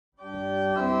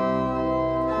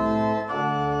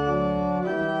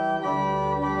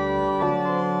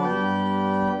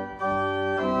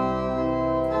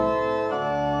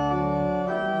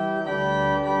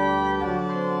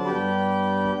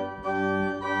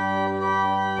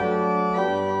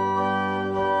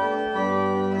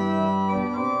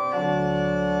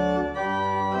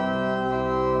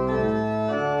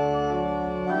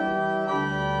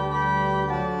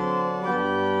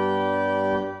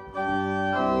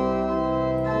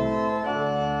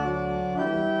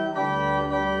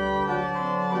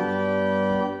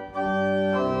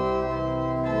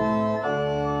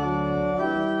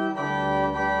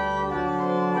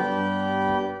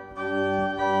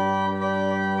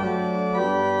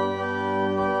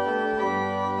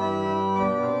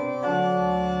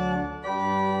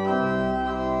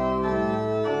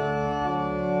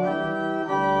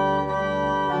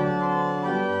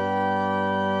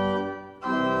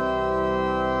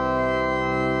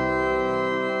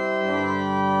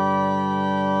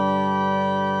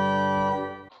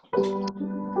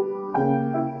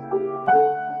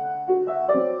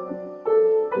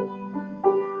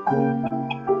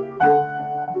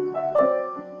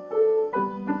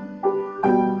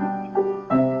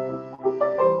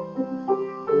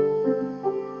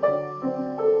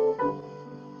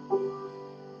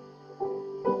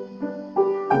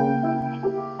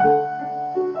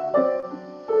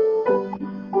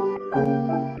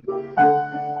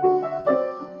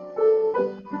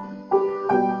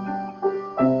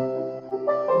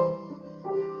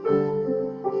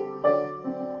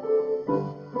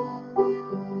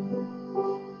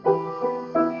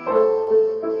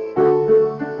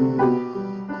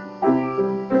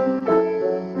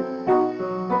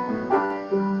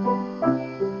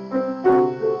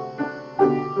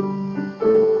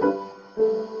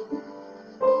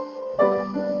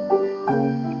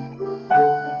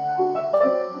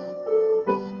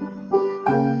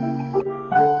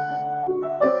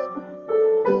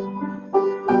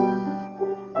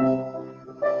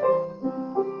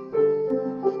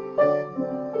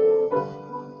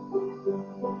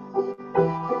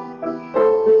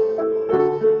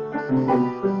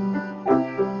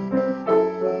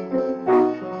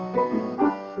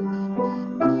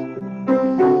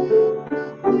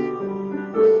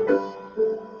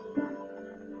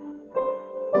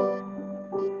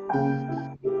Thank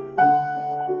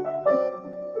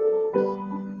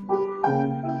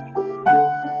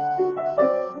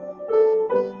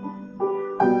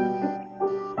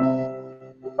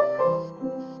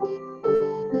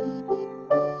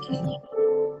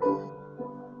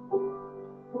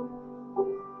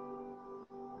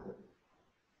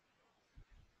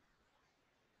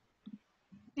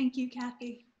you,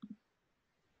 Kathy.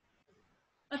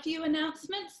 A few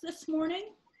announcements this morning.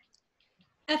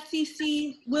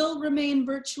 FCC will remain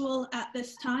virtual at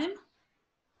this time.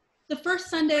 The first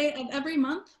Sunday of every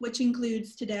month, which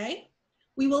includes today,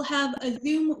 we will have a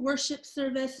Zoom worship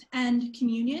service and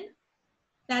communion.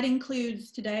 That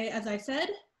includes today, as I said,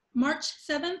 March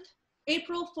 7th,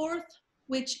 April 4th,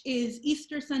 which is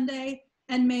Easter Sunday,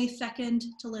 and May 2nd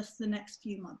to list the next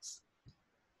few months.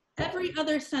 Every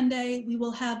other Sunday, we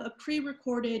will have a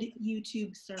pre-recorded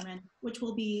YouTube sermon, which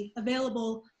will be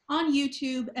available on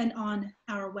YouTube and on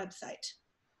our website.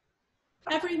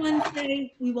 Every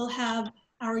Wednesday, we will have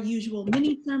our usual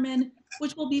mini sermon,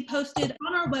 which will be posted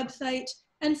on our website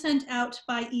and sent out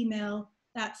by email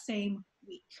that same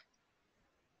week.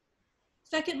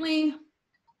 Secondly,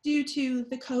 due to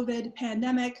the COVID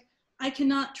pandemic, I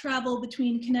cannot travel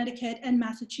between Connecticut and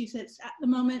Massachusetts at the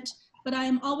moment, but I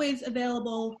am always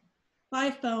available by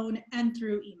phone and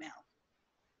through email.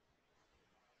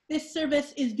 This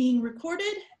service is being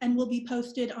recorded and will be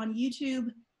posted on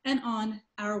YouTube and on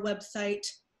our website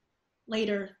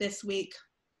later this week,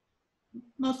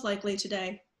 most likely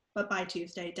today, but by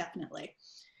Tuesday, definitely.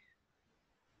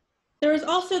 There is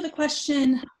also the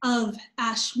question of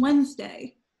Ash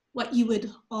Wednesday, what you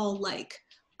would all like.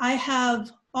 I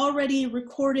have already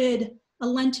recorded a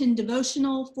Lenten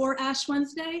devotional for Ash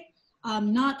Wednesday,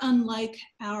 not unlike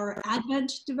our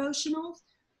Advent devotionals,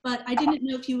 but I didn't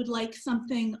know if you would like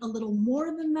something a little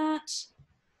more than that.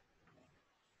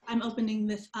 I'm opening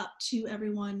this up to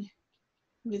everyone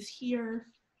who is here.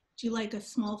 Would you like a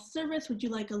small service? Would you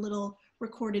like a little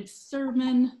recorded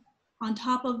sermon on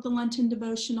top of the Lenten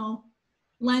devotional?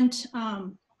 Lent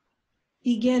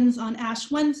begins on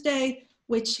Ash Wednesday,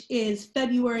 which is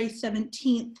February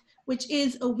 17th, which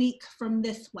is a week from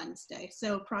this Wednesday,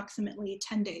 so approximately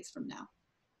 10 days from now.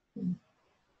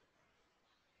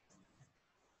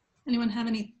 Anyone have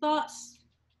any thoughts?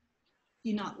 Do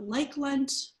you not like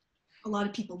Lent? A lot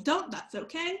of people don't, that's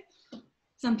okay.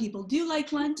 Some people do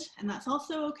like Lent, and that's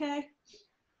also okay.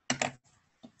 I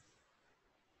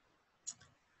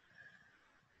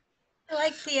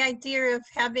like the idea of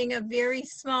having a very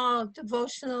small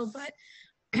devotional, but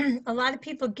a lot of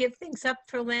people give things up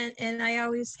for Lent, and I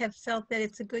always have felt that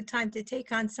it's a good time to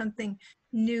take on something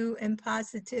new and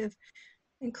positive,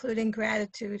 including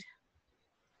gratitude.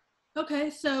 Okay,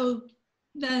 so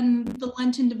then the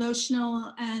Lenten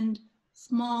devotional and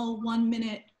small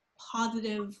 1-minute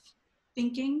positive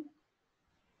thinking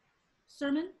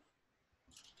sermon?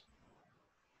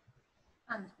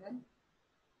 Sounds good.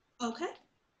 Okay.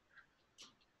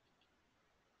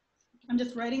 I'm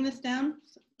just writing this down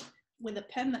with a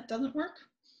pen that doesn't work.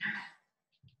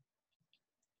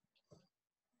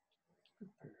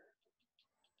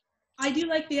 I do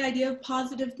like the idea of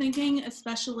positive thinking,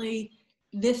 especially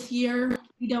this year.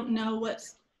 We don't know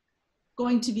what's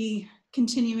going to be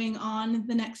continuing on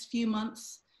the next few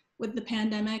months with the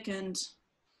pandemic, and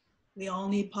we all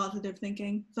need positive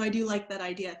thinking. So I do like that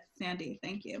idea, Sandy,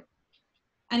 thank you.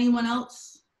 Anyone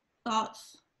else?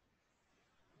 Thoughts?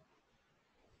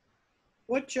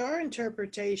 What's your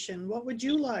interpretation? What would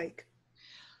you like?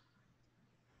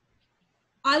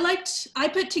 I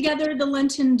put together the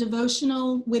Lenten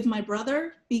devotional with my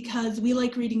brother because we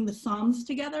like reading the Psalms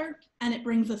together and it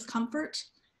brings us comfort.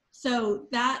 So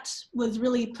that was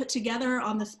really put together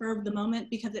on the spur of the moment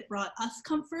because it brought us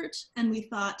comfort and we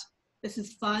thought, this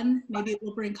is fun, maybe it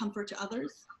will bring comfort to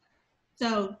others.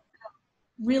 So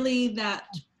really that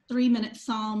 3-minute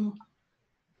Psalm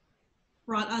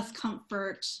brought us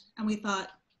comfort and we thought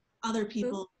other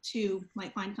people too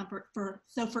might find comfort.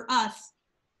 So for us,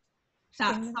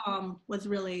 that Psalm was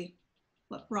really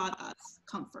what brought us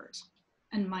comfort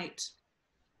and might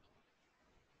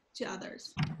to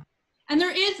others. And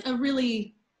there is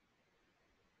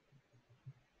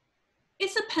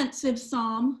it's a pensive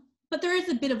Psalm, but there is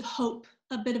a bit of hope,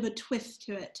 a bit of a twist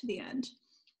to it to the end.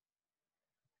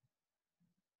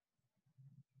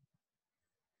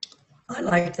 I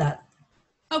like that.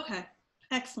 Okay,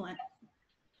 excellent.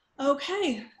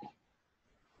 Okay,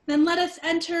 then let us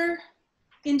enter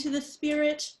into the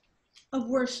spirit of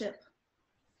worship.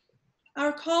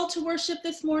 Our call to worship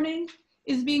this morning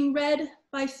is being read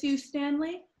by Sue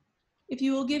Stanley. If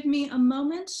you will give me a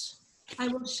moment, I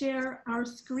will share our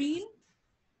screen.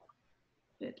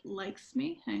 It likes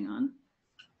me, hang on.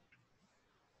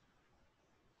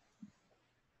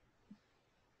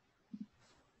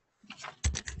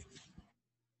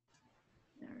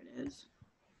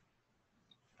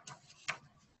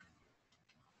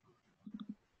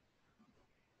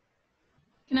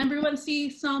 Can everyone see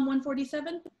Psalm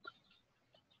 147?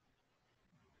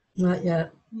 Not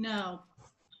yet. No.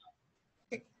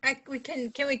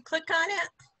 Can we click on it?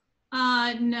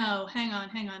 No, hang on.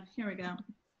 Here we go.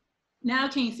 Now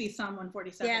can you see Psalm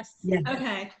 147? Yes. Yes.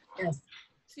 Okay. Yes.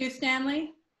 Sue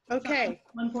Stanley? Okay,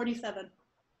 Psalm 147.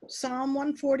 Psalm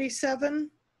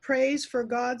 147, praise for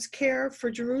God's care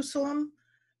for Jerusalem,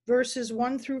 verses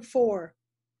 1 through 4.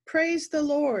 Praise the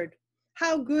Lord.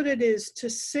 How good it is to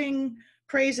sing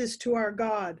praises to our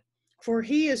God, for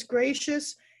he is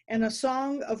gracious and a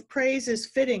song of praise is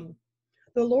fitting.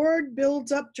 The Lord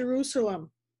builds up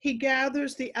Jerusalem. He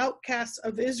gathers the outcasts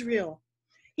of Israel.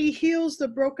 He heals the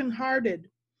brokenhearted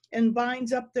and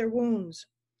binds up their wounds.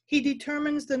 He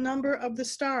determines the number of the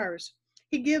stars.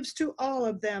 He gives to all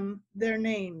of them their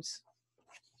names.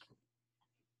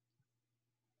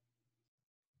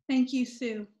 Thank you,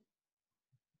 Sue.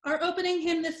 Our opening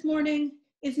hymn this morning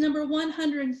is number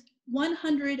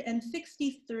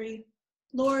 163,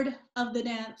 Lord of the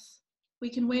Dance. We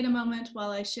can wait a moment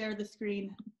while I share the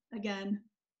screen again.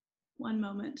 One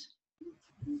moment.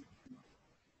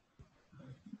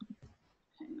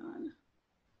 Hang on.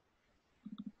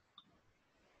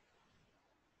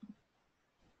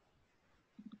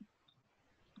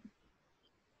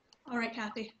 All right,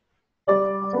 Kathy.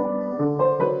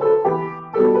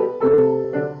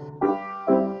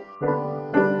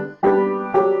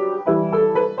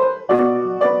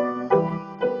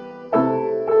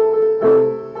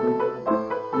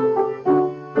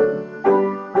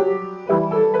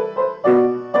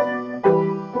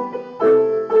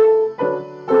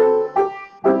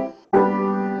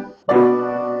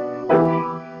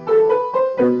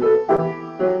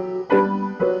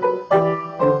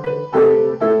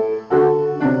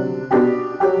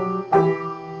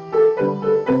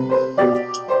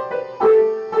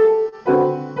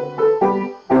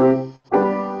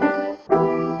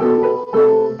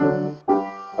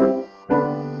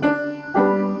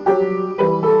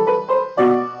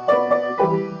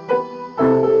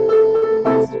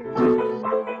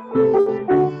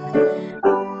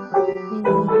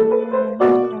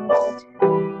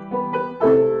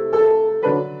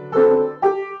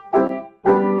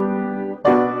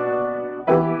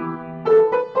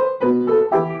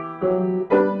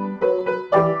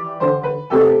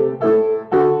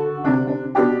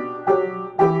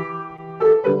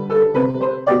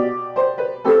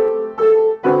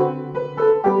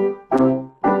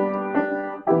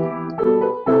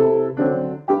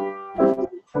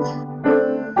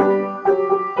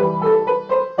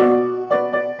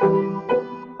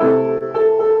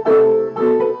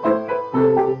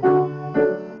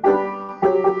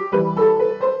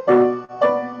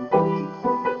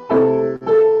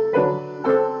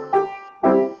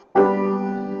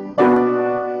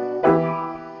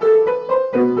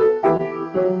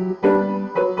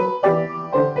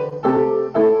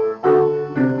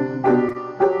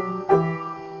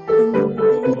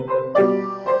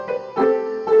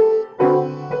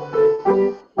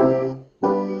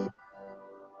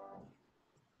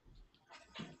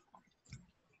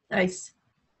 Nice.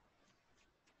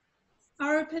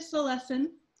 Our epistle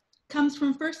lesson comes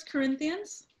from 1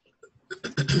 Corinthians.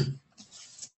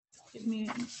 Give me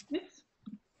a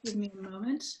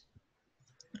moment.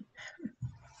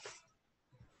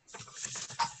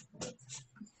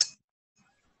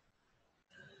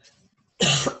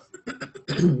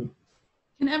 Can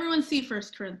everyone see 1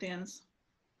 Corinthians?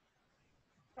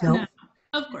 No.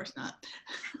 Of course not.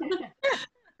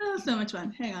 Oh, so much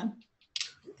fun. Hang on.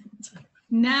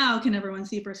 Now can everyone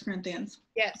see 1 Corinthians?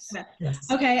 Yes. Okay. Yes.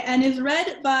 Okay, and is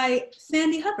read by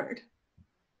Sandy Hubbard.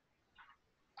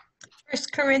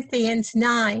 1 Corinthians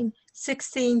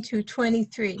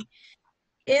 9:16-23.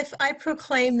 If I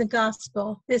proclaim the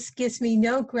gospel, this gives me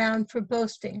no ground for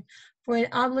boasting, for an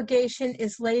obligation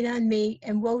is laid on me,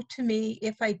 and woe to me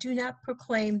if I do not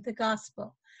proclaim the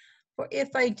gospel. For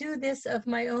if I do this of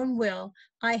my own will,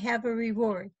 I have a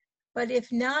reward. But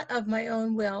if not of my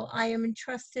own will, I am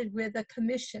entrusted with a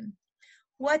commission.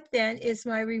 What then is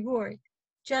my reward?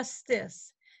 Just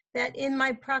this, that in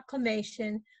my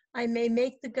proclamation I may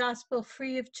make the gospel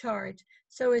free of charge,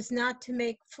 so as not to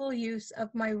make full use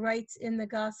of my rights in the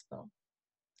gospel.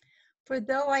 For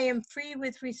though I am free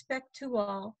with respect to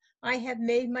all, I have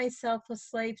made myself a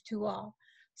slave to all,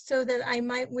 so that I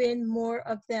might win more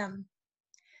of them.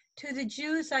 To the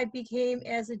Jews I became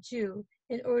as a Jew,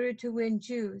 in order to win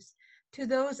Jews. To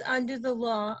those under the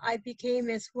law I became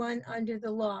as one under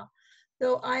the law,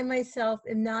 though I myself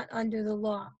am not under the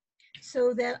law,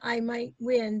 so that I might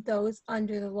win those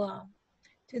under the law.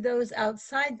 To those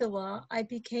outside the law I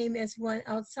became as one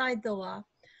outside the law,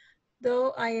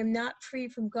 though I am not free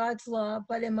from God's law,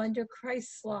 but am under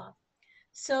Christ's law,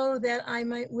 so that I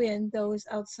might win those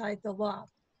outside the law.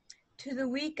 To the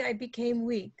weak I became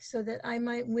weak, so that I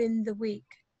might win the weak.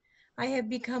 I have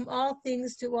become all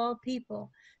things to all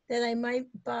people, that I might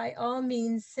by all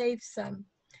means save some.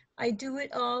 I do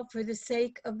it all for the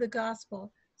sake of the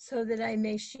gospel, so that I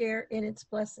may share in its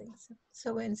blessings.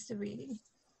 So ends the reading.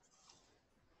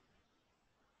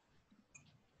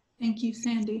 Thank you,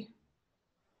 Sandy.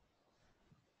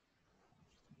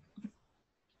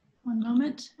 One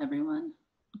moment, everyone.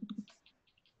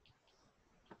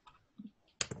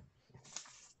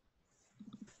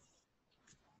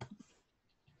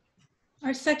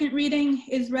 Our second reading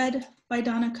is read by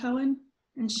Donna Cowan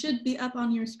and should be up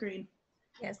on your screen.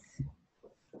 Yes.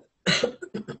 1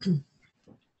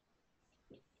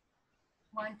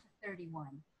 to 31.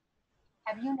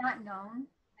 Have you not known?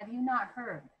 Have you not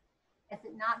heard? Has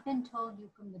it not been told you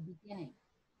from the beginning?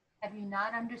 Have you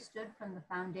not understood from the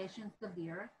foundations of the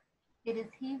earth? It is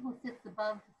he who sits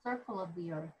above the circle of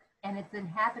the earth, and its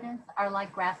inhabitants are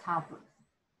like grasshoppers,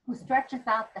 who stretches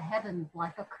out the heavens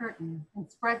like a curtain and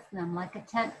spreads them like a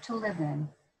tent to live in,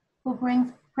 who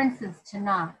brings princes to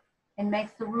naught and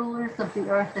makes the rulers of the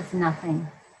earth as nothing.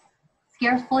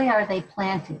 Scarcely are they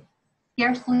planted,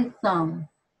 scarcely sown,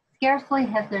 scarcely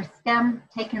has their stem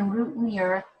taken root in the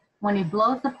earth, when he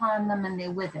blows upon them and they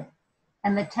wither,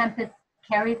 and the tempest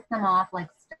carries them off like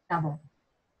stubble.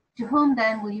 To whom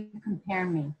then will you compare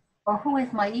me? Or who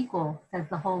is my equal, says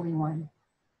the Holy One.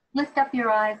 Lift up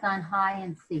your eyes on high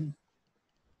and see.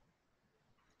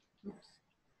 Oops.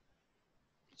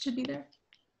 It should be there.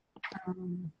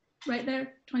 Right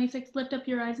there, 26. Lift up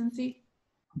your eyes and see.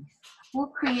 Who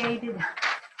created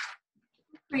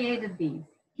these?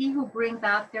 He who brings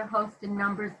out their host and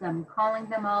numbers them, calling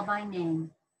them all by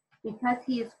name. Because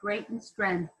he is great in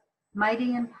strength,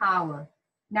 mighty in power,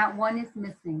 not one is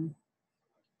missing.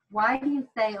 Why do you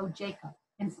say, O Jacob,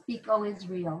 and speak, O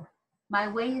Israel, my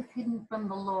way is hidden from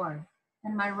the Lord,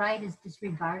 and my right is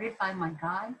disregarded by my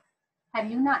God? Have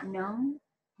you not known?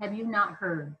 Have you not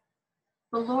heard?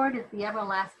 The Lord is the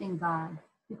everlasting God,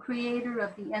 the creator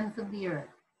of the ends of the earth.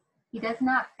 He does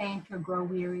not faint or grow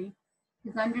weary.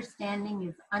 His understanding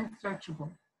is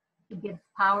unsearchable. He gives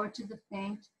power to the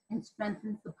faint and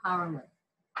strengthens the powerless.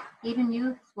 Even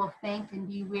youths will faint and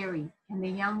be weary, and the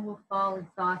young will fall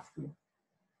exhausted.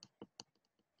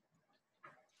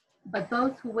 But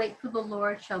those who wait for the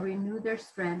Lord shall renew their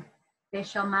strength. They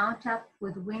shall mount up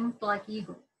with wings like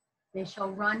eagles. They shall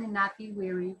run and not be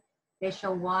weary. They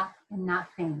shall walk and not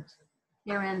faint.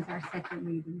 Here ends our second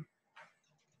reading.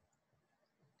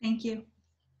 Thank you.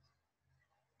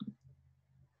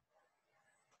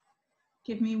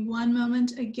 Give me one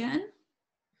moment again.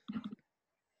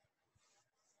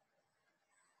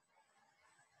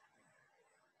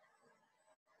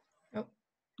 Oh.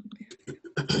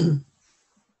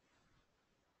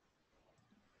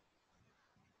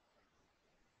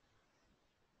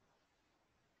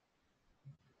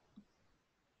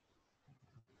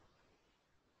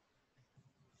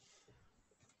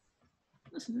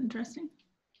 This is interesting.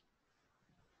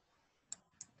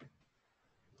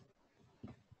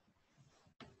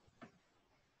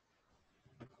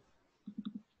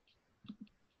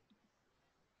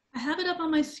 I have it up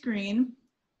on my screen,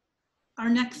 our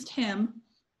next hymn,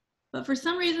 but for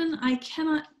some reason I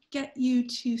cannot get you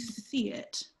to see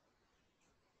it.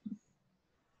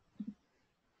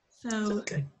 So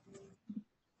Okay.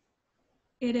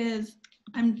 it is,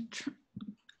 I'm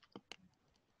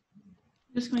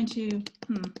just going to,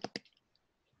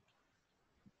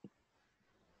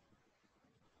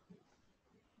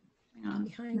 Hang on.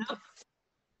 Behind Nope.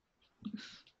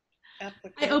 I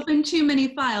Application. opened too many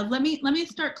files. Let me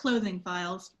start closing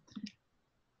files.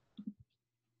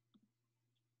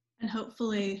 And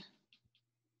hopefully,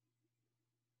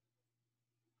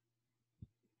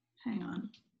 hang on.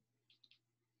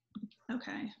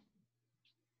 Okay.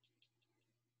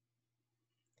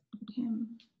 Hymn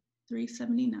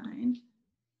 379,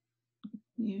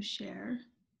 new share.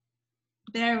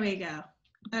 There we go.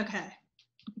 Okay.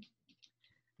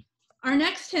 Our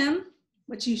next hymn,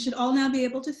 which you should all now be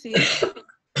able to see,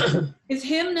 is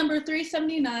hymn number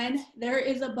 379, There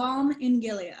is a Balm in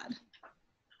Gilead.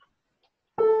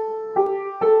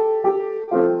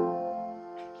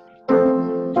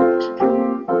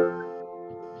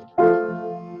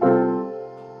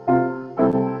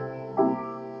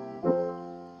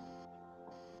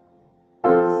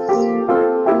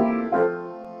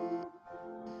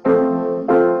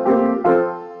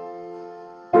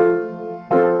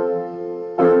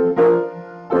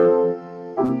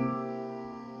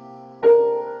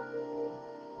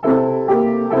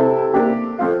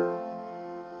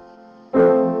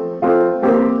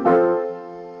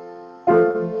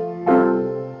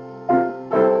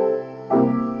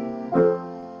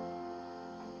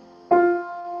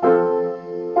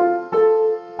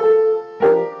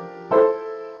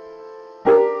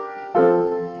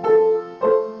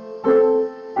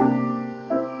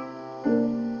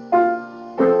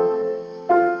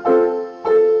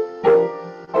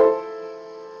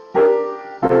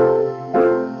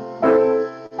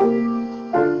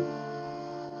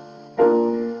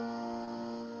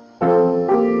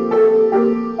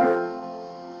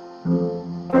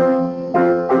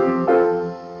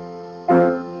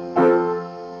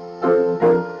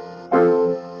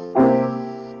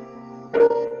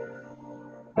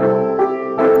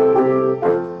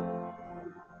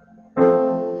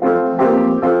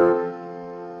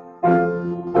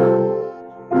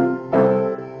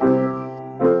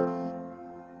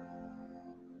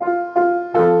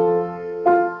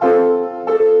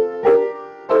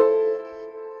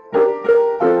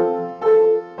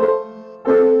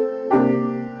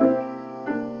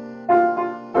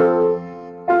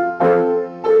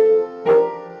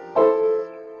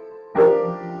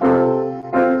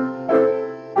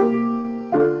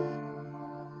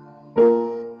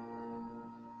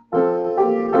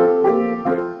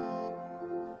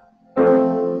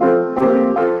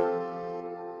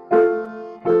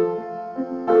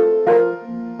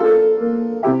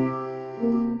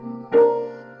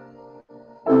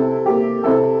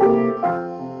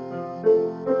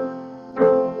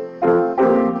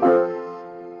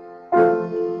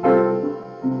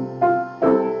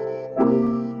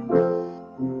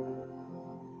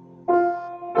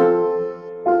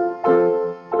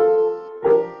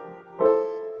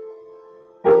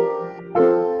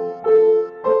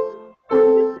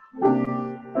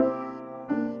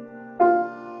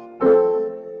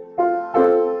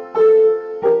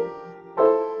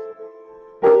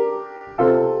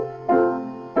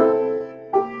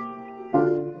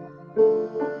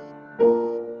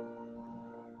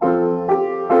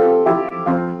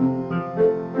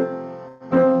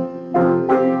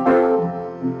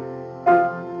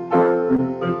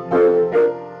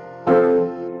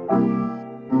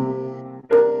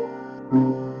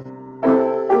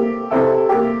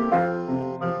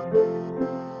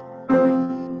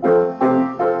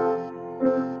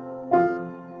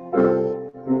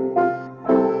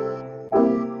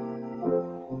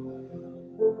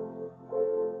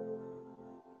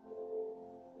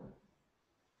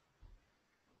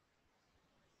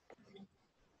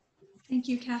 Thank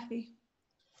you, Kathy.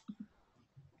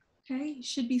 Okay, you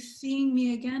should be seeing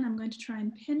me again. I'm going to try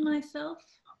and pin myself.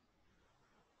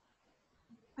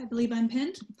 I believe I'm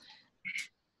pinned.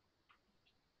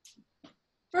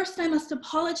 First, I must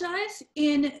apologize.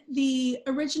 In the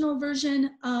original version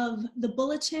of the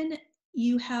bulletin,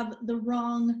 you have the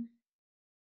wrong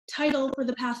title for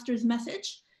the pastor's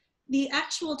message. The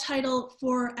actual title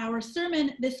for our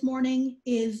sermon this morning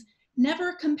is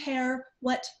Never Compare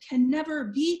What Can Never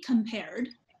Be Compared,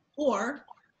 or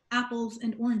Apples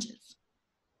and Oranges.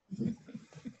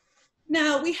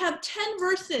 Now, we have 10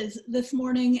 verses this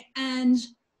morning, and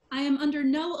I am under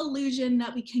no illusion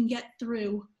that we can get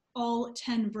through all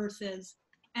 10 verses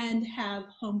and have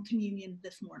home communion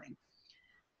this morning.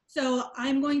 So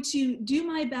I'm going to do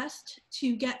my best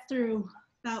to get through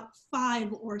about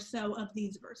 5 or so of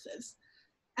these verses.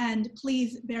 And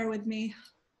please bear with me.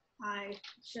 I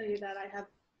show you that I have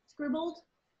scribbled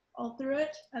all through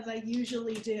it, as I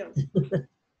usually do.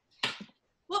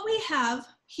 What we have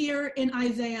here in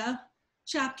Isaiah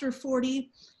chapter 40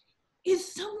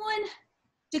 is someone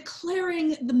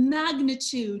declaring the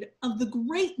magnitude of the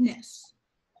greatness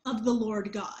of the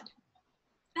Lord God.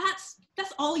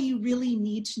 That's all you really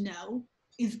need to know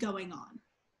is going on.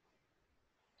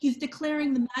 He's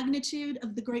declaring the magnitude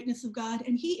of the greatness of God,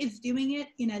 and he is doing it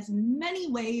in as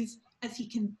many ways as he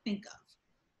can think of,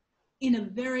 in a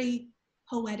very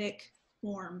poetic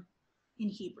form in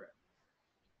Hebrew.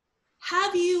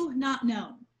 Have you not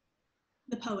known,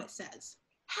 the poet says.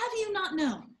 Have you not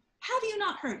known? Have you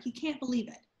not heard? He can't believe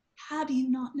it. Have you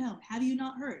not known? Have you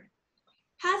not heard?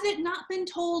 Has it not been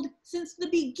told since the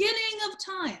beginning of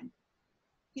time?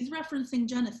 He's referencing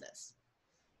Genesis.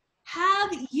 Have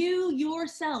you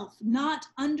yourself not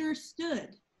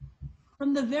understood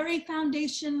from the very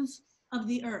foundations of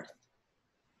the earth?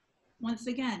 Once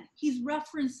again, he's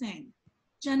referencing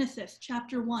Genesis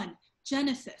chapter 1,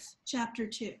 Genesis chapter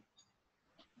 2.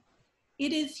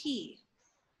 It is he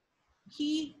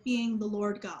being the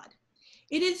Lord God.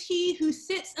 It is he who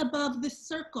sits above the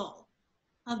circle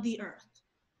of the earth.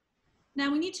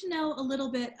 Now we need to know a little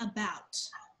bit about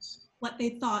what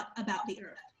they thought about the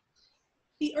earth.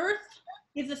 The earth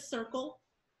is a circle,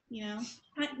 kind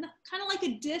of like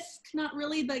a disc, not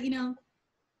really, but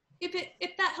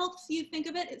if that helps you think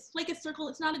of it, it's like a circle.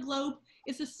 It's not a globe,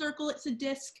 it's a circle, it's a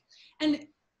disc. And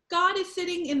God is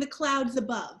sitting in the clouds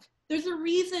above. There's a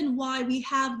reason why we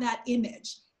have that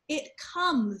image. It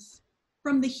comes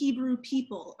from the Hebrew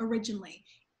people originally.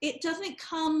 It doesn't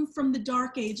come from the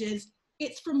Dark Ages.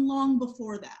 It's from long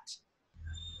before that.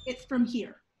 It's from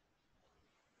here.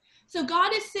 So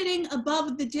God is sitting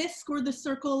above the disc or the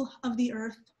circle of the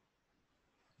earth,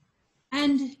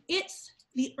 and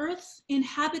the earth's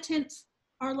inhabitants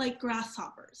are like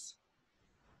grasshoppers.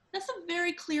 That's a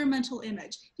very clear mental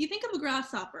image. If you think of a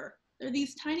grasshopper, they're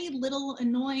these tiny little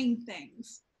annoying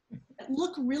things that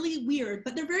look really weird,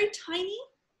 but they're very tiny,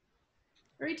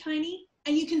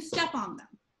 and you can step on them.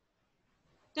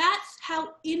 That's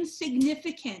how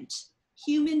insignificant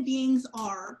human beings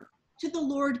are to the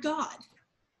Lord God.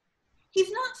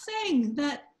 He's not saying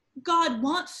that God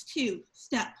wants to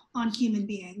step on human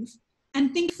beings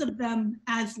and thinks of them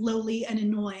as lowly and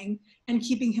annoying and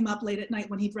keeping him up late at night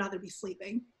when he'd rather be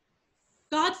sleeping.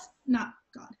 The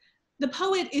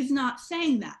poet is not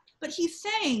saying that, but he's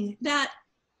saying that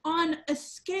on a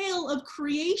scale of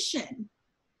creation,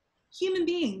 human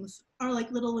beings are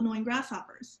like little annoying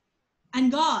grasshoppers,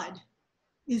 and God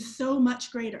is so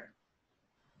much greater.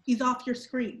 He's off your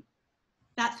screen.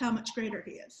 That's how much greater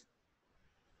he is.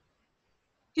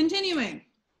 Continuing.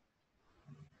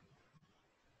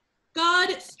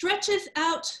 God stretches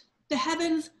out the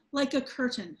heavens like a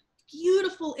curtain.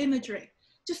 Beautiful imagery.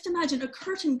 Just imagine a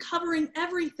curtain covering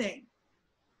everything.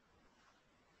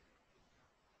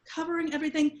 Covering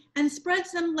everything and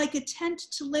spreads them like a tent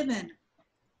to live in.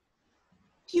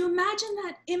 Do you imagine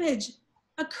that image?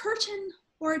 A curtain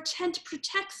or a tent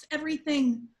protects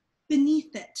everything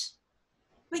beneath it,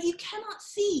 but you cannot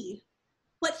see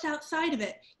what's outside of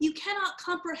it. You cannot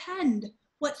comprehend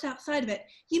what's outside of it.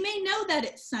 You may know that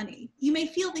it's sunny. You may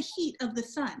feel the heat of the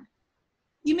sun.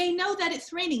 You may know that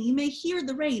it's raining. You may hear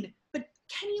the rain, but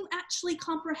can you actually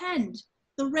comprehend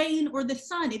the rain or the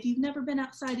sun if you've never been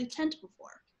outside a tent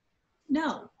before?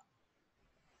 No.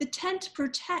 The tent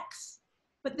protects,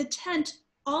 but the tent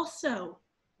also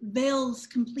veils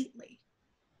completely.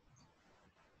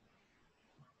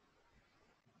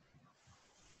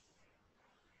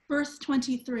 Verse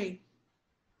 23,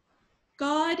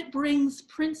 God brings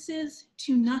princes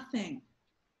to nothing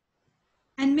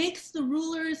and makes the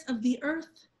rulers of the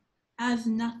earth as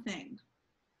nothing.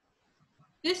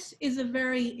 This is a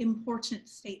very important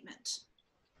statement.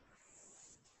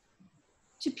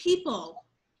 to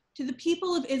the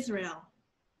people of Israel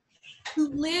who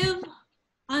live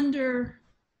under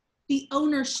the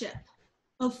ownership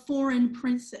of foreign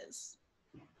princes,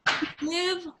 who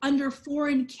live under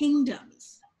foreign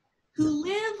kingdoms, who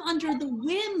live under the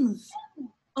whims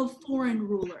of foreign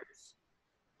rulers.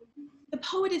 The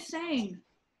poet is saying,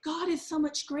 God is so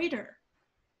much greater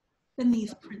than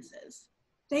these princes.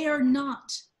 They are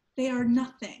not, they are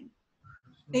nothing.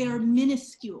 They are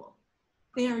minuscule.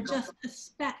 They are just a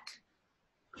speck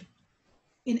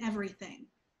in everything.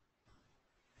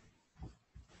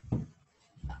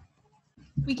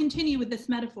 We continue with this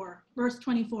metaphor, verse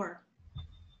 24.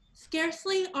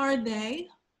 Scarcely are they,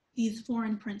 these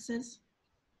foreign princes,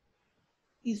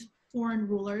 these foreign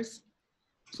rulers,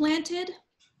 planted,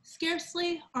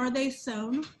 scarcely are they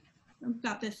sown. I've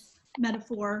got this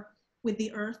metaphor with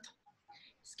the earth.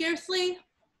 Scarcely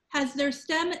has their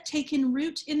stem taken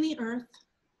root in the earth.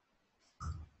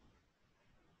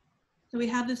 So we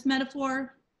have this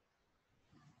metaphor.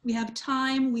 We have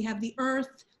time, we have the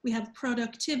earth, we have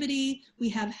productivity, we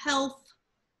have health.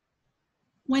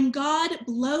 When God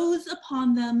blows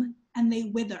upon them and they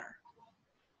wither.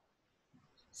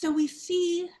 So we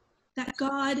see that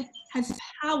God has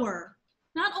power,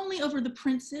 not only over the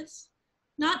princes,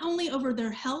 not only over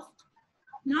their health,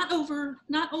 not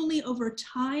only over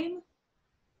time,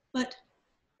 but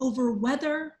over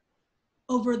weather,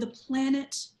 over the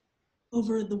planet,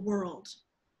 over the world.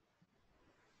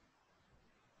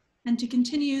 And to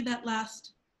continue that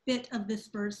last bit of this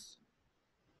verse,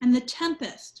 and the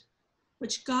tempest,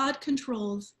 which God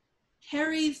controls,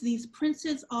 carries these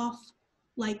princes off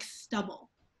like stubble.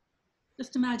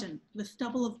 Just imagine the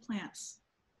stubble of plants,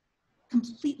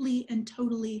 completely and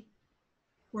totally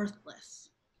worthless.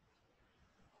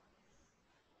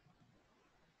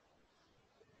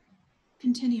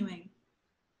 Continuing.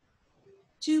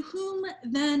 To whom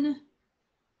then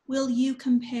will you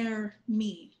compare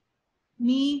me?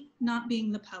 Me not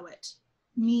being the poet,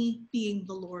 me being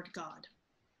the Lord God.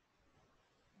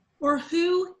 Or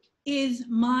who is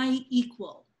my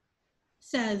equal,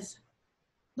 says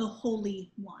the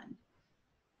Holy One.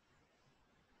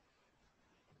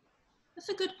 That's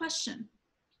a good question.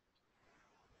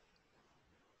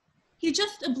 He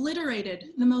just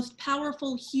obliterated the most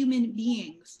powerful human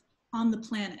beings on the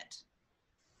planet.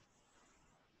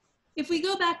 If we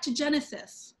go back to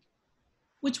Genesis,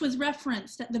 which was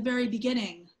referenced at the very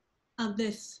beginning of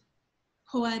this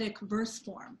poetic verse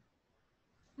form,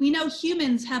 we know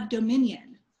humans have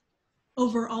dominion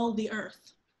over all the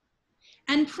earth,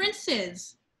 and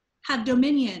princes have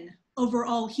dominion over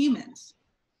all humans.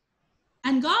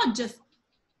 And God just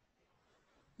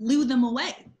blew them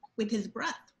away with his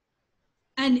breath.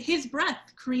 And his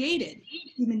breath created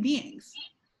human beings.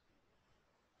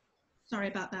 Sorry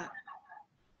about that.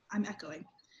 I'm echoing.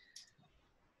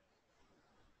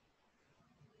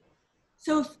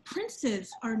 So if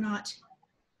princes are not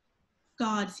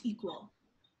God's equal,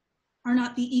 are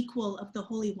not the equal of the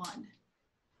Holy One,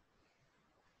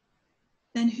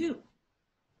 then who?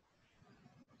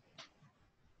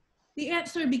 The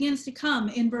answer begins to come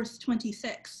in verse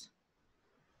 26.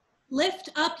 Lift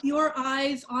up your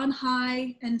eyes on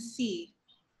high and see.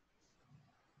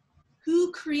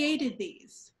 Who created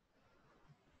these?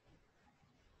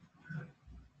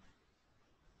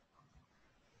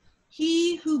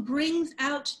 He who brings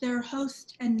out their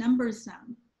host and numbers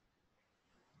them.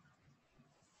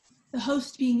 The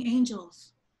host being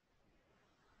angels.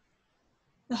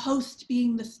 The host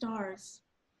being the stars.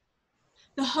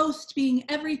 The host being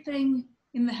everything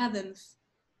in the heavens.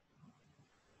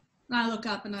 And I look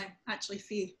up and I actually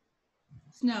see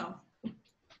snow.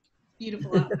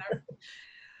 Beautiful out there.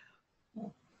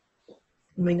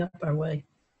 Coming up our way.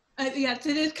 Yes,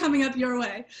 it is coming up your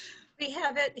way. We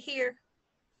have it here.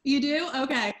 You do?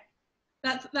 Okay.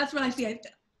 That's what I see.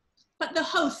 But the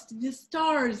host, the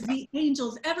stars, the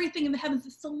angels, everything in the heavens,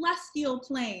 the celestial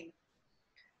plane.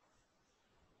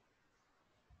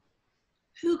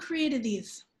 Who created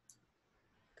these?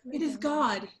 It is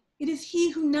God. It is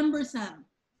he who numbers them.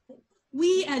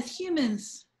 We as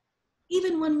humans,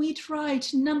 even when we try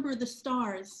to number the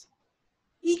stars,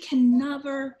 we can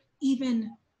never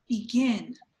even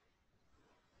begin.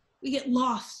 We get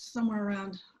lost somewhere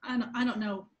around. I don't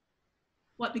know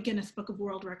what the Guinness Book of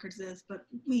World Records is, but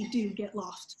we do get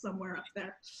lost somewhere up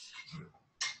there.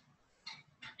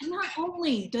 And not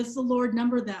only does the Lord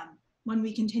number them when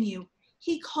we continue,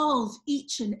 he calls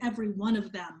each and every one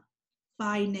of them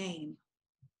by name.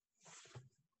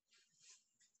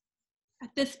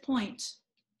 At this point,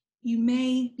 you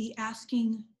may be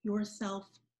asking yourself,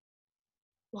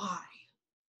 why?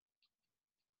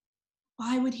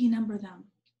 Why would he number them?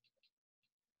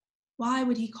 Why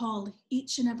would he call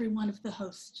each and every one of the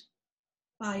host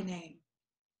by name?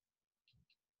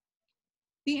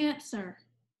 The answer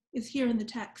is here in the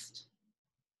text.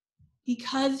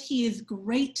 Because he is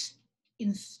great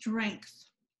in strength.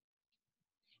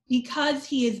 Because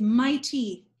he is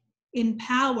mighty in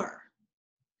power.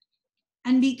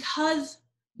 And because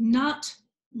not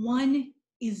one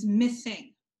is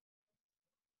missing.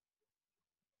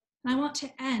 And I want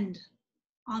to end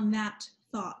on that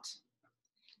thought.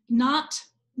 Not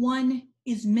one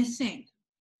is missing.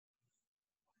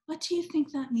 What do you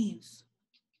think that means?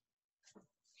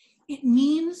 It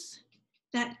means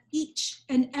that each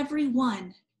and every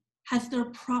one has their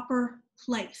proper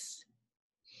place.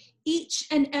 Each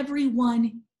and every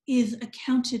one is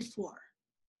accounted for.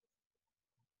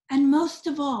 And most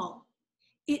of all,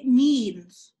 it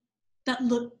means that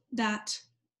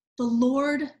the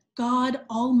Lord God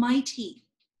Almighty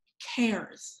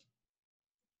cares.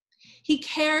 He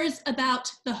cares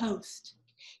about the host.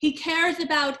 He cares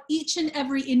about each and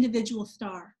every individual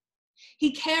star.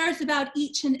 He cares about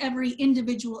each and every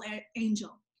individual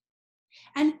angel.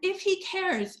 And if he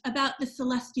cares about the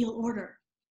celestial order,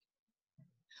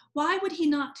 why would he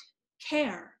not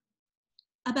care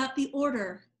about the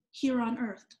order here on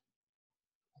earth?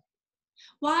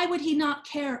 Why would he not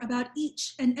care about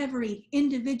each and every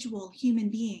individual human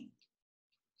being?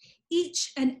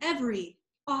 Each and every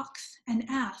ox and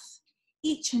ass,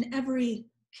 each and every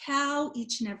cow,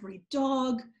 each and every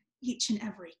dog, each and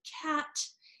every cat,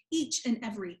 each and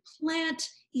every plant,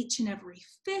 each and every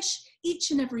fish,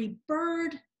 each and every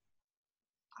bird.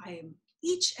 I am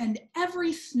each and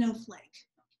every snowflake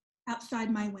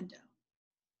outside my window.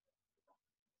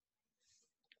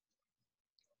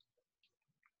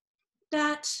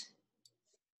 That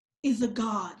is a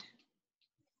God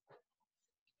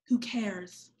who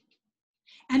cares.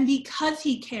 And because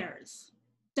he cares,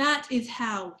 that is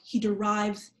how he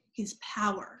derives his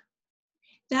power.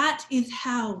 That is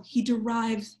how he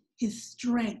derives his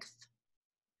strength.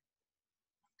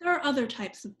 There are other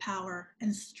types of power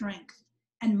and strength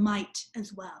and might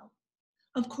as well.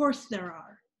 Of course there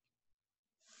are.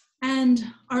 And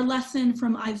our lesson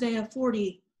from Isaiah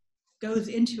 40 goes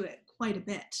into it quite a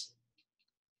bit.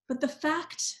 But the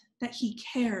fact that he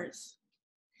cares,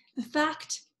 the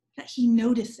fact that he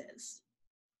notices,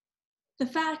 the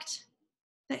fact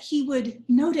that he would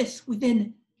notice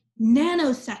within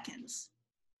nanoseconds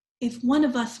if one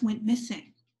of us went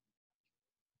missing,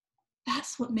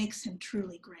 that's what makes him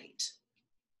truly great.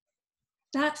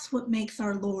 That's what makes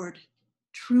our Lord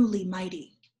truly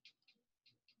mighty.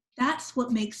 That's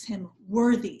what makes him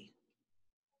worthy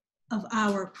of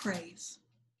our praise.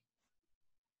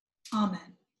 Amen.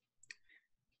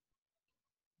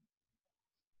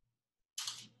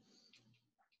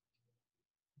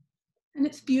 And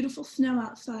it's beautiful snow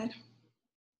outside.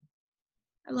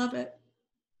 I love it.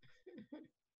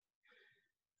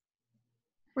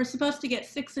 We're supposed to get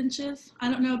 6 inches.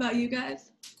 I don't know about you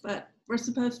guys, but we're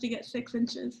supposed to get 6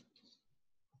 inches.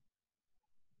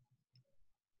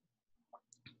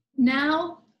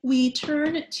 Now we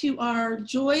turn to our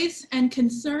joys and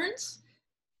concerns.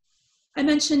 I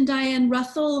mentioned Diane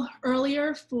Russell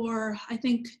earlier for, I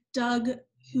think, Doug,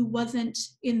 who wasn't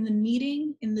in the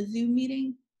meeting, in the Zoom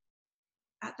meeting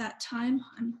at that time.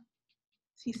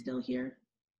 Is he still here?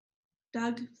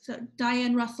 Doug? So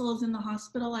Diane Russell is in the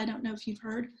hospital. I don't know if you've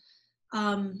heard.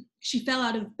 She fell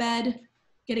out of bed,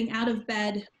 getting out of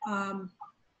bed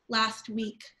last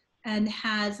week, and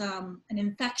has an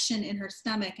infection in her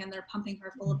stomach, and they're pumping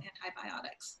her full of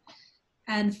antibiotics.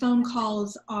 And phone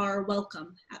calls are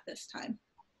welcome at this time.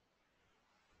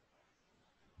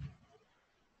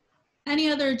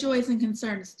 Any other joys and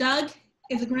concerns? Doug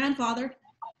is a grandfather.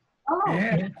 Oh,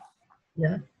 Yeah,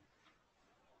 Yeah.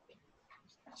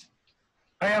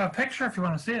 I have a picture if you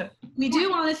want to see it. We do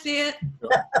want to see it.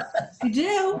 We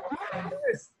do.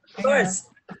 Of course.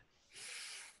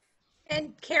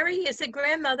 And Carrie is a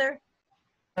grandmother.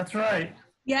 That's right.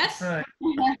 Yes? That's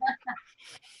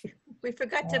right. We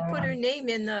forgot to put her name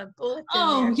in the bulletin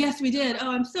Oh, there. yes, we did.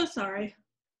 Oh, I'm so sorry.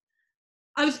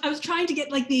 I was trying to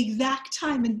get like the exact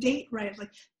time and date right. I was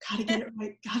like, gotta get it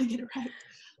right, gotta get it right.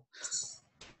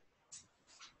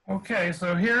 Okay,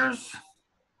 so here's.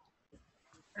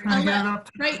 Can I get it up?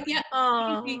 Right, yeah.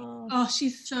 Oh, Oh,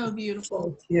 she's so beautiful.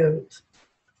 So cute.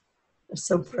 They're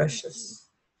so precious.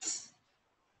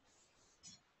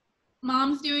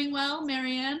 Mom's doing well,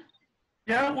 Marianne?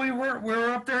 Yeah, we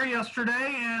were up there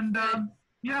yesterday, and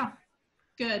yeah.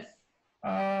 Good.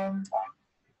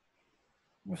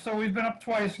 So we've been up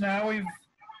twice now. In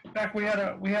fact, we had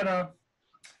a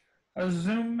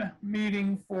Zoom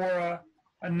meeting for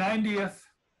a 90th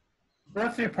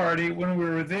birthday party when we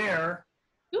were there,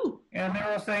 Ooh. and they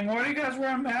were saying, "What are you guys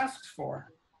wearing masks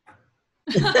for?"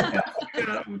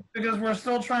 And, because we're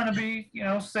still trying to be,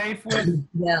 safe with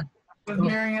Yeah.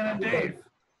 Marion and Dave.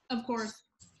 Of course.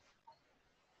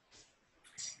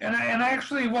 And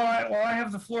actually, while I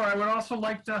have the floor, I would also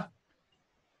like to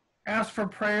ask for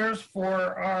prayers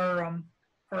for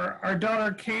our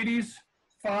daughter Katie's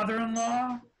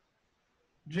father-in-law,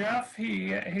 Jeff.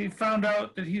 He found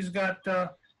out that he's got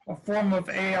a form of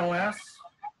ALS.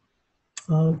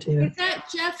 Oh dear. Is that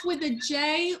Jeff with a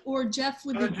J or Jeff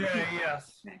with a J,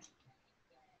 yes. Okay.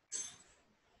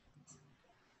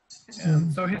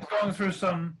 And so he's going through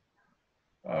some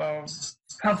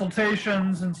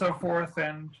consultations and so forth,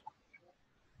 and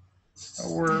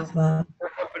we're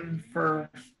hoping for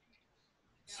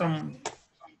some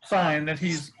sign that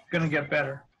he's going to get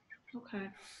better. Okay.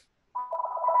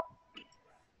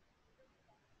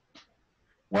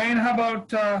 Wayne, how about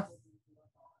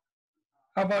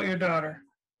your daughter?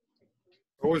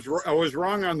 I was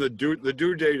wrong on the due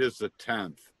date is the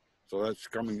 10th, so that's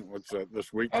coming. What's that,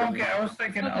 this week? Okay, I was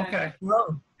thinking. Okay.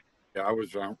 Whoa. Yeah,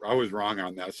 I was wrong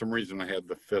on that. Some reason I had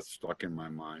the 5th stuck in my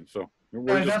mind, so we're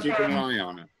Right, just that's keeping an what eye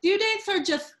on it. Due dates are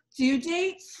just due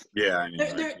dates. Yeah,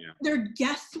 anyway, They're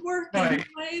guesswork Right.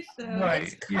 anyway. So.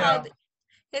 Right.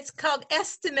 It's called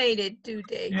estimated due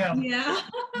date. Yeah. Yeah.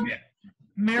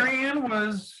 Marianne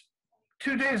was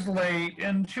 2 days late,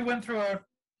 and she went through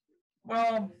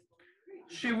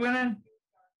she went and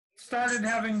started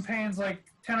having pains like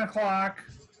 10 o'clock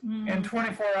and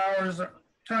 24 hours,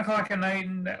 10 o'clock at night,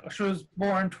 and she was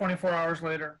born 24 hours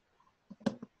later.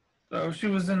 So she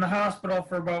was in the hospital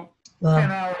for about 10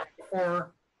 hours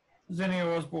before Zinnia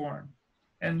was born.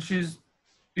 And she's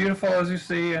beautiful, as you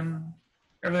see, and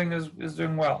everything is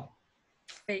doing well.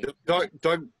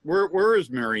 Doug, where is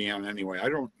Marianne anyway? I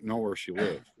don't know where she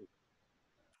lives.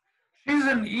 She's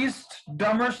in East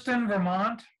Dummerston,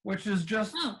 Vermont, which is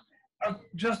just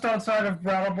outside of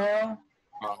Brattleboro.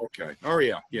 Oh, okay. Oh,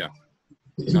 yeah.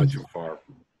 Not too far.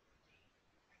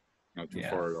 Not too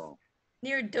far at all.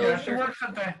 Near Dover. Yeah,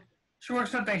 she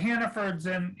works at the Hannafords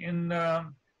in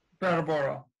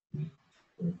Brattleboro.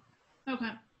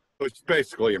 Okay. So it's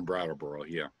basically in Brattleboro,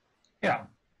 yeah. Yeah.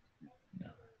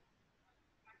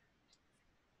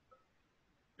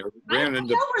 I don't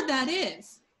know where that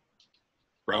is.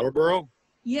 Brattleboro?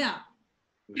 Yeah.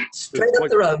 Straight up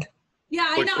the road. Yeah,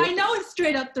 I know it's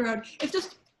straight up the road. It's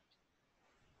just,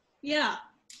 yeah.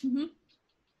 Mm-hmm.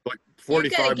 Like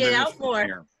 45 get minutes out more.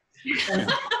 here. Yeah.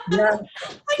 I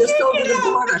Just can't over get the out.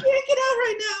 I border. can't get out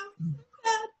right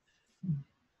now.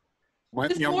 My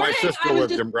This my morning, sister I was lived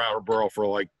just- in Brattleboro for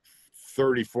like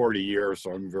 30, 40 years,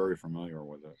 so I'm very familiar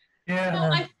with it. Yeah.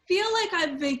 Well, I feel like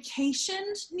I've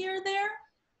vacationed near there.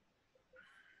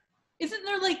 Isn't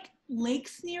there like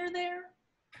lakes near there?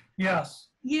 Yes.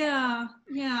 Yeah,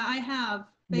 I have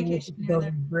You need to vacationed near go to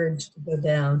there. the bridge to go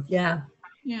down. Yeah.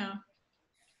 Yeah.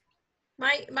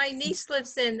 My niece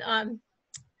lives in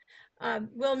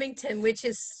Wilmington, which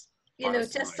is,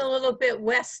 That's just nice. a little bit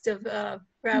west of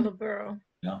Brattleboro.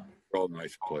 Yeah. Real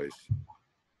nice place.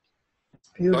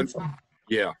 Beautiful.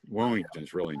 Yeah,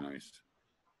 Wilmington's really nice.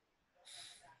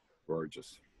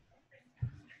 Gorgeous.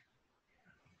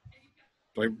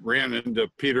 I ran into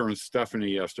Peter and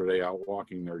Stephanie yesterday out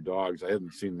walking their dogs. I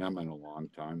hadn't seen them in a long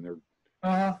time. They're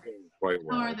doing quite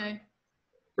well. How are they?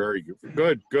 Very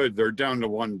good. Good. They're down to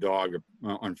one dog,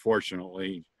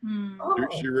 unfortunately. Hmm. Oh,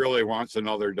 She really wants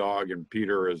another dog, and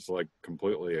Peter is like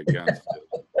completely against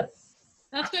it.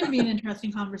 That's going to be an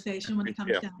interesting conversation when it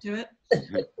comes Yeah. down to it.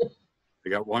 They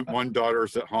got one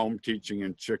daughter's at home teaching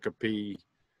in Chicopee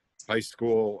High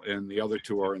School, and the other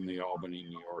two are in the Albany,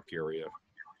 New York area.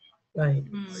 right.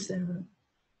 Hmm. Sarah.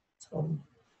 So,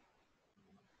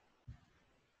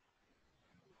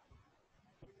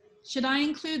 Should I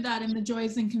include that in the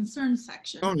joys and concerns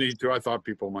section? No need to. I thought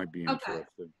people might be Okay.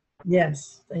 interested.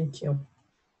 yes, thank you.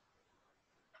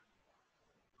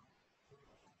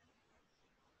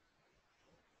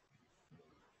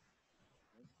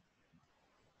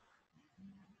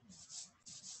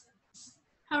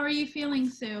 How are you feeling,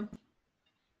 Sue?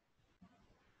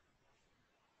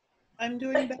 I'm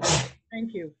doing better.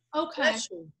 Thank you. Okay.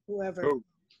 Bless you, whoever.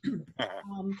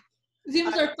 Oh.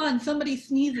 Zooms are fun. Somebody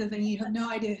sneezes and you have no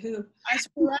idea who. I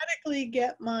sporadically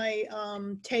get my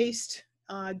taste,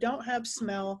 don't have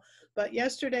smell, but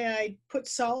yesterday I put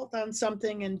salt on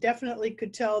something and definitely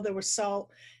could tell there was salt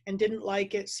and didn't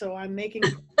like it, so I'm making.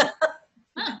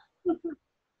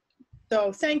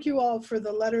 So thank you all for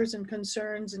the letters and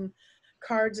concerns and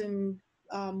cards and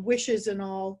wishes and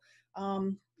all.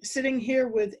 Sitting here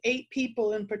with 8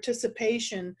 people in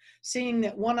participation, seeing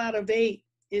that 1 out of 8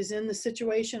 is in the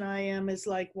situation I am is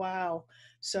like, wow.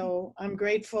 So I'm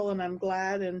grateful and I'm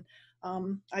glad, and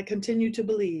I continue to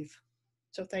believe.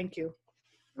 So thank you.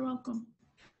 You're welcome.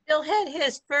 Bill had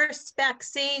his first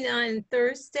vaccine on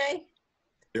Thursday,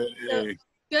 Yay.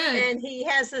 Good. and he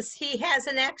has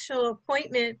an actual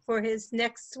appointment for his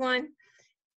next one,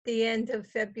 the end of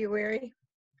February.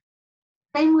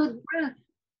 Same with Bruce.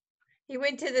 He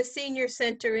went to the senior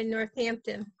center in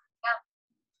Northampton,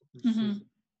 Mhm.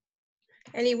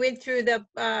 and he went through the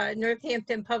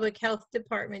Northampton Public Health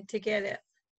Department to get it.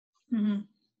 Mhm.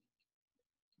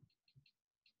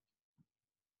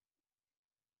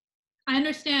 I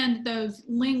understand those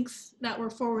links that were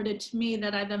forwarded to me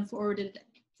that I then forwarded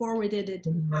it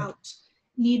out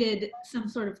needed some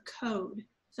sort of code.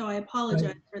 So I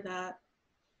apologize for that.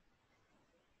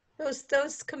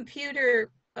 Those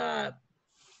computer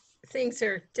things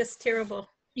are just terrible.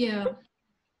 Yeah.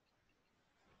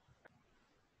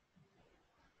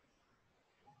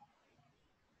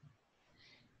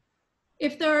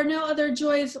 If there are no other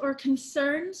joys or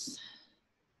concerns,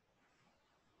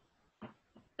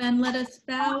 then let us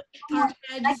bow our I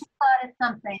heads. just thought of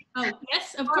something. Oh,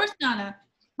 yes, of course, Donna.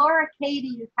 Laura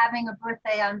Katie is having a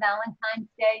birthday on Valentine's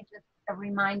Day, just a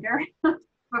reminder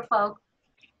for folks.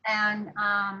 And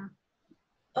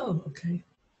Oh, okay.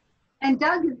 and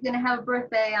Doug is going to have a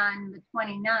birthday on the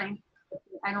 29th.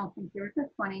 I don't think there's a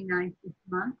 29th this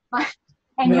month, but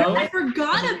and No. I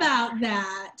forgot about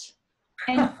that.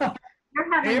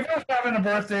 you're having Averill having a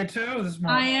birthday too this I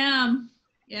month. am.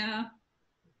 Yeah.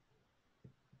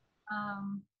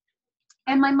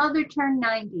 and my mother turned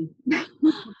 90.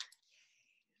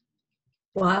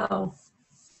 Wow.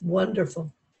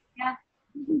 Wonderful. Yeah.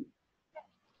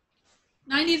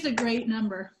 90 is a great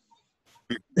number.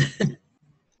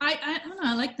 I don't know.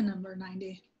 I like the number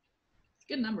 90. It's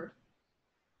a good number.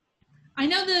 I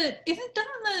know that isn't that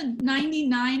on the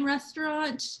 99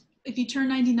 restaurant? If you turn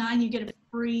 99, you get a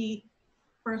free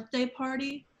birthday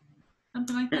party,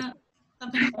 something like that.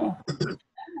 Something. Oh.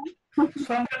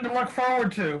 Something to look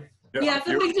forward to. Yeah,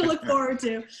 something to look forward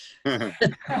to.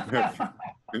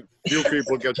 Few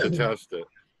people get to test it.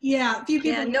 Yeah, a few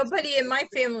people. Yeah, nobody in my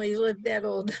family lived that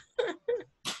old.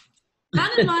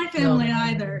 Not in my family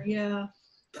either. Yeah.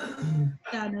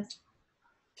 Sadness.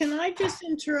 Can I just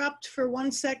interrupt for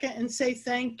 1 second and say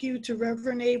thank you to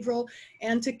Reverend Averill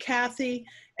and to Kathy?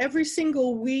 Every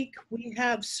single week we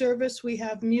have service, we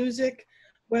have music,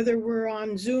 whether we're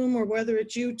on Zoom or whether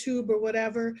it's YouTube or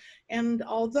whatever. And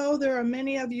although there are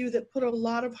many of you that put a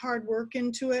lot of hard work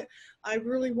into it, I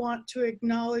really want to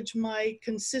acknowledge my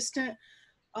consistent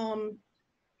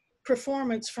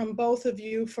performance from both of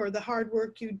you for the hard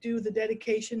work you do, the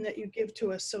dedication that you give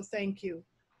to us. So thank you.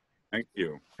 Thank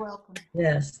you. Welcome.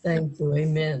 Yes, thank you.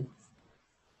 Amen.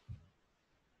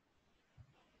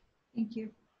 Thank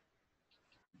you.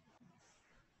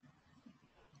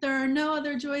 There are no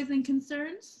other joys and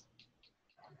concerns.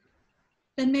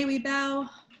 Then may we bow,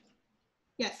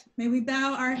 yes, may we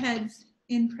bow our heads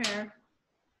in prayer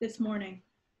this morning.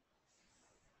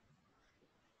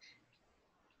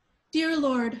 Dear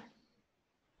Lord,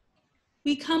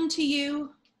 we come to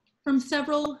you from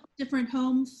several different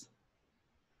homes,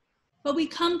 but we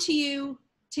come to you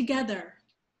together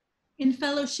in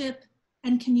fellowship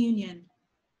and communion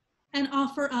and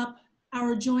offer up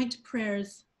our joint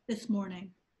prayers this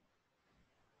morning.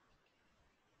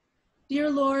 Dear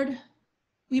Lord,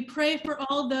 we pray for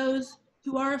all those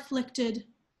who are afflicted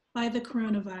by the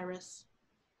coronavirus.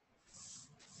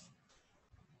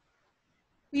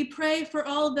 We pray for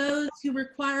all those who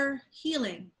require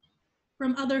healing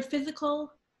from other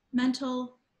physical,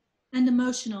 mental, and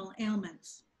emotional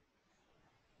ailments.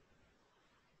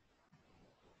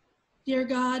 Dear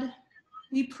God,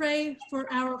 we pray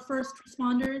for our first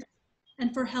responders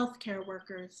and for healthcare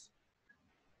workers.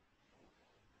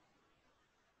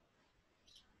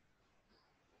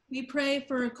 We pray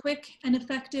for a quick and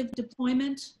effective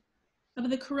deployment of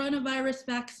the coronavirus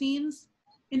vaccines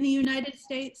in the United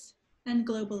States and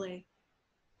globally.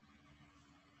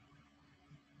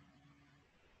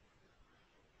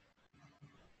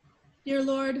 Dear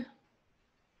Lord,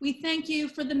 we thank you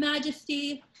for the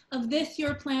majesty of this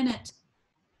your planet,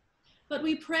 but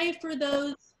we pray for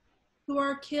those who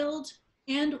are killed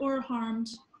and or harmed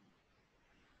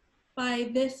by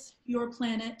this your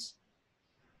planet,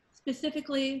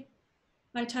 specifically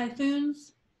by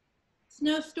typhoons,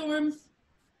 snowstorms,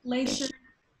 glaciers,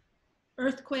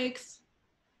 earthquakes,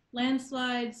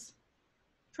 landslides,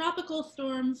 tropical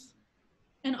storms,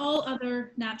 and all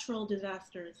other natural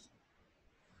disasters.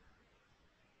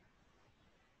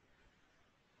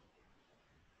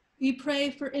 We pray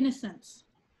for innocents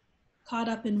caught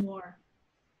up in war.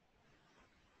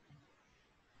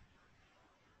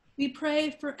 We pray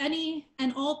for any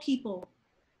and all people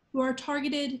who are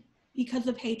targeted because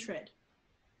of hatred.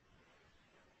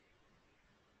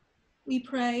 We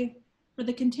pray for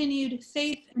the continued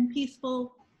safe and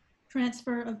peaceful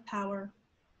transfer of power.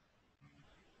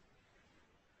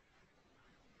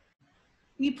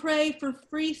 We pray for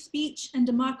free speech and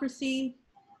democracy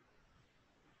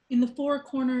in the four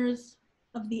corners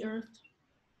of the earth.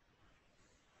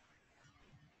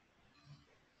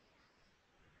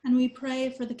 And we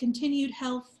pray for the continued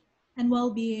health and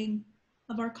well-being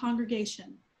of our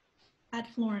congregation at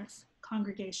Florence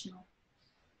Congregational.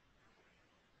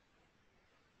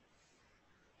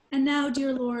 And now,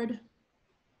 dear Lord,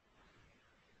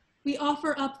 we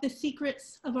offer up the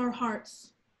secrets of our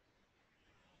hearts,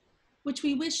 which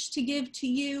we wish to give to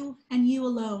you and you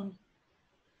alone,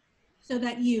 so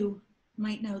that you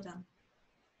might know them.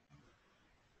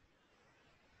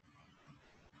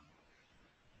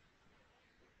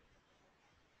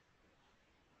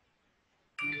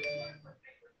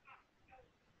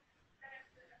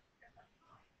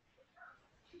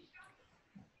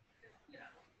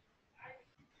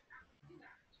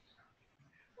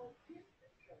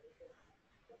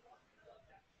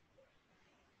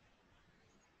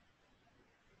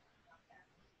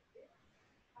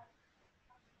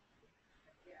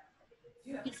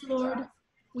 Yes, Lord,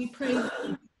 we pray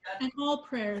these and all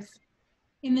prayers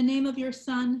in the name of your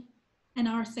Son and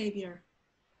our Savior,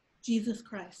 Jesus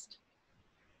Christ.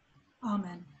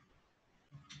 Amen.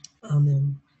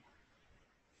 Amen.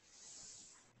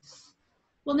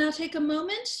 We'll now take a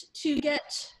moment to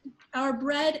get our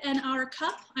bread and our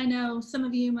cup. I know some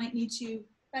of you might need to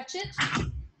fetch it.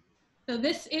 So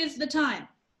this is the time.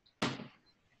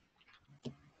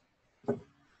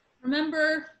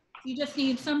 Remember, you just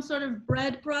need some sort of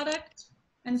bread product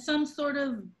and some sort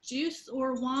of juice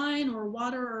or wine or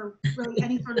water or really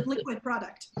any sort of liquid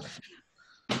product.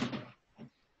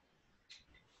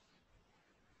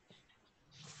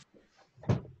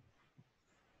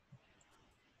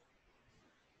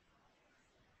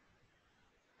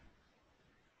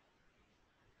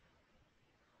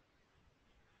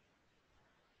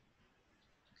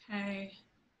 Okay,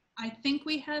 I think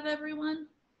we have everyone.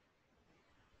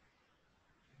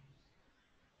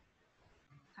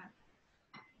 Okay.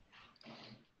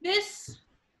 This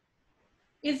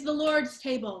is the Lord's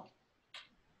table.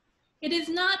 It is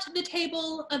not the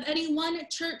table of any one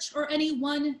church or any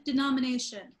one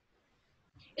denomination.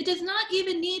 It does not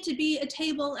even need to be a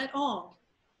table at all,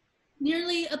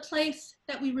 merely a place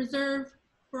that we reserve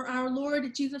for our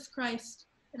Lord Jesus Christ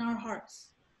in our hearts.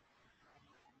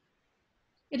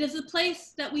 It is a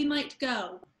place that we might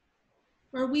go,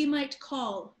 where we might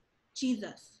call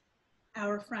Jesus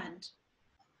our friend.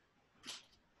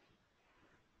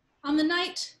 On the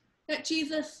night that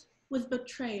Jesus was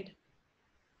betrayed,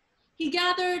 he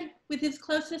gathered with his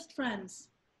closest friends,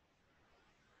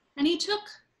 and he took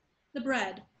the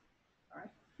bread,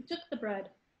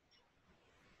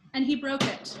 and he broke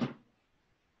it,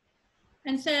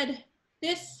 and said,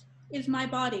 "This is my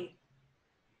body,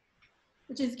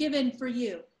 which is given for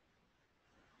you.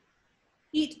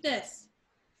 Eat this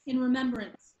in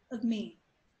remembrance of me."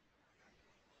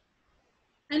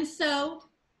 And so,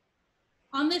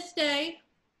 on this day,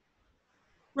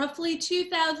 roughly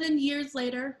 2,000 years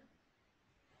later,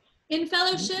 in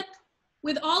fellowship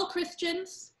with all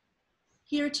Christians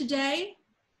here today,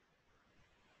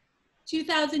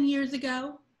 2,000 years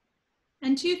ago,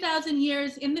 and 2,000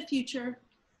 years in the future,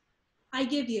 I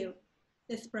give you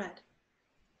this bread.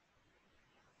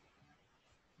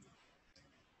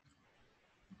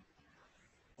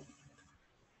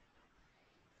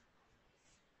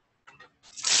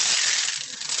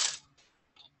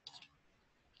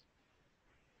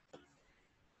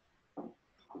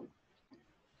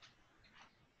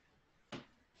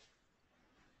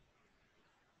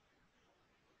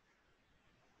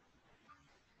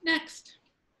 Next,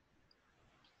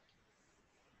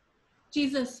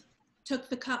 Jesus took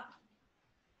the cup,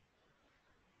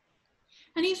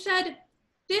 and he said,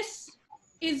 "This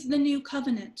is the new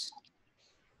covenant,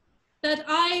 that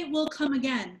I will come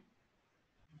again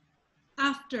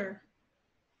after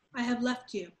I have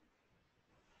left you."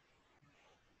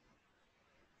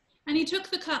 And he took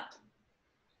the cup,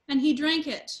 and he drank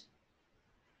it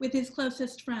with his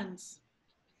closest friends.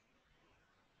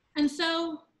 And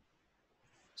so,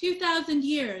 2,000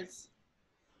 years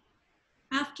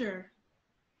after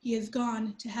he is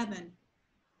gone to heaven,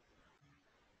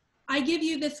 I give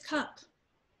you this cup,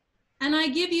 and I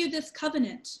give you this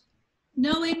covenant,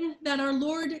 knowing that our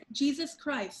Lord Jesus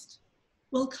Christ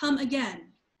will come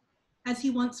again, as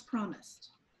he once promised.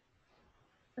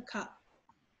 The cup.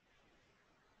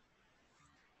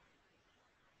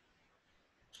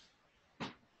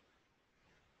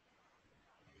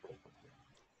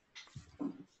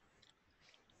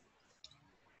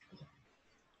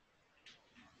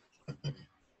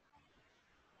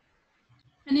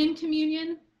 in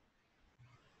communion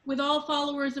with all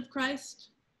followers of Christ,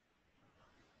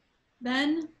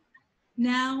 then,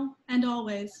 now, and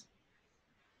always,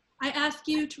 I ask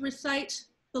you to recite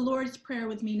the Lord's Prayer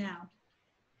with me now.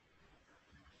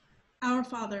 Our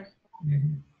Father,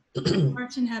 who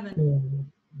art in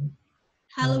heaven,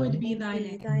 hallowed be thy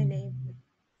name.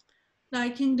 Thy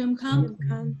kingdom come,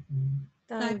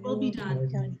 thy will be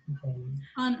done,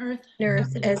 on earth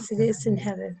as it is in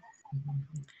heaven.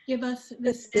 Give us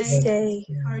this This day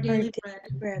day our our daily daily bread,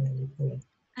 bread,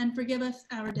 and forgive us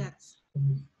our debts,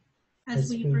 as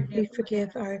we we forgive.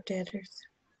 forgive our debtors.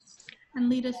 And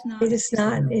lead us not, Lead us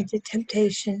not into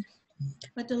temptation,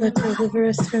 but but deliver us deliver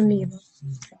us from evil.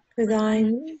 For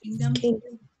thine the is kingdom the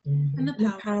kingdom, and the and the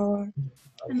power power,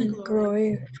 and the and the glory.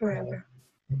 glory forever.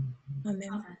 Amen.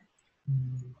 Amen.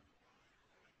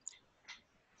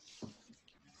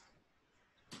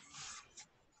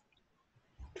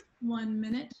 One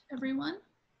minute, everyone.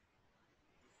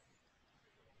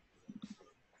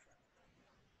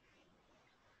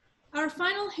 Our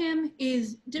final hymn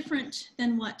is different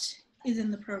than what is in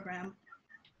the program.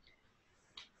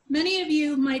 Many of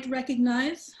you might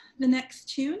recognize the next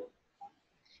tune.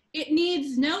 It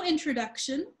needs no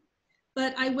introduction,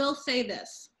 but I will say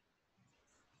this.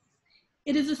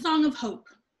 It is a song of hope.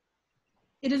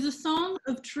 It is a song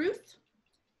of truth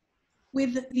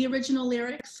with the original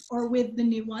lyrics or with the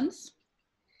new ones.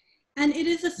 And it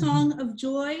is a song of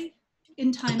joy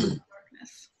in times of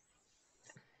darkness.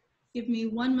 Give me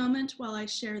one moment while I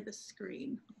share the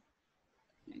screen.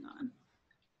 Hang on.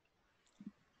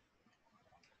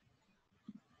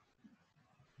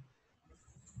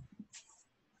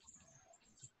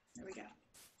 There we go.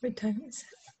 What time is it?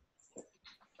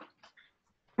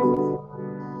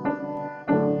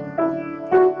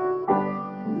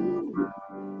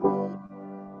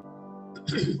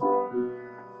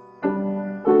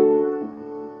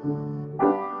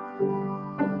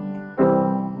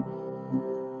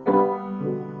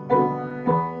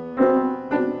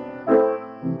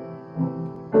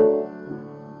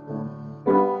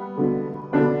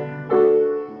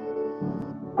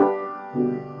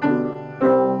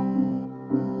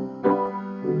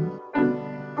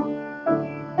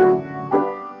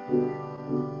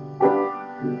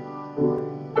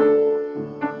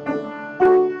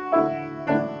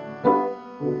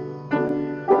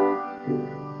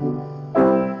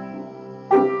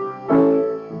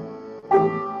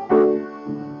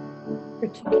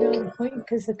 Particularly important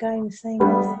because the guy who's saying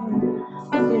this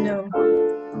song, you know.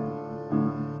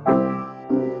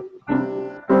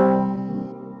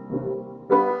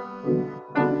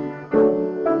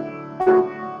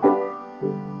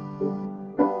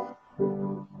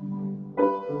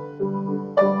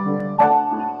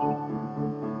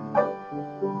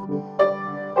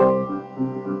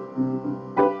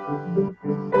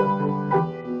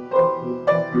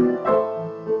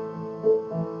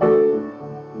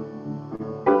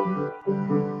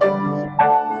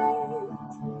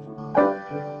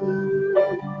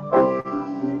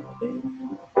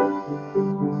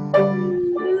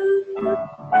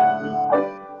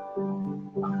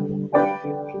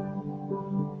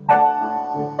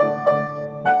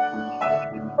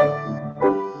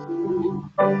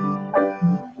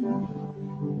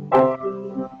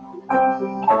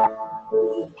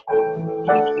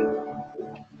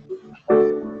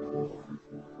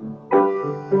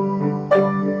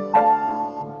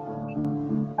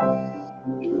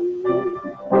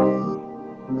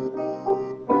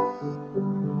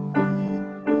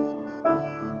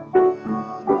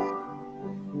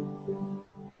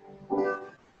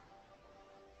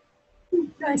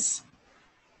 Nice.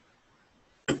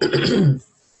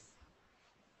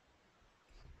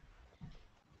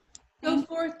 Go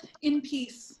forth in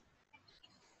peace.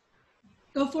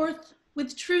 Go forth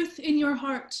with truth in your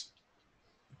heart.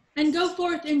 And go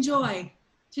forth in joy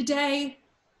today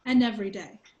and every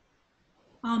day.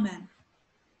 Amen.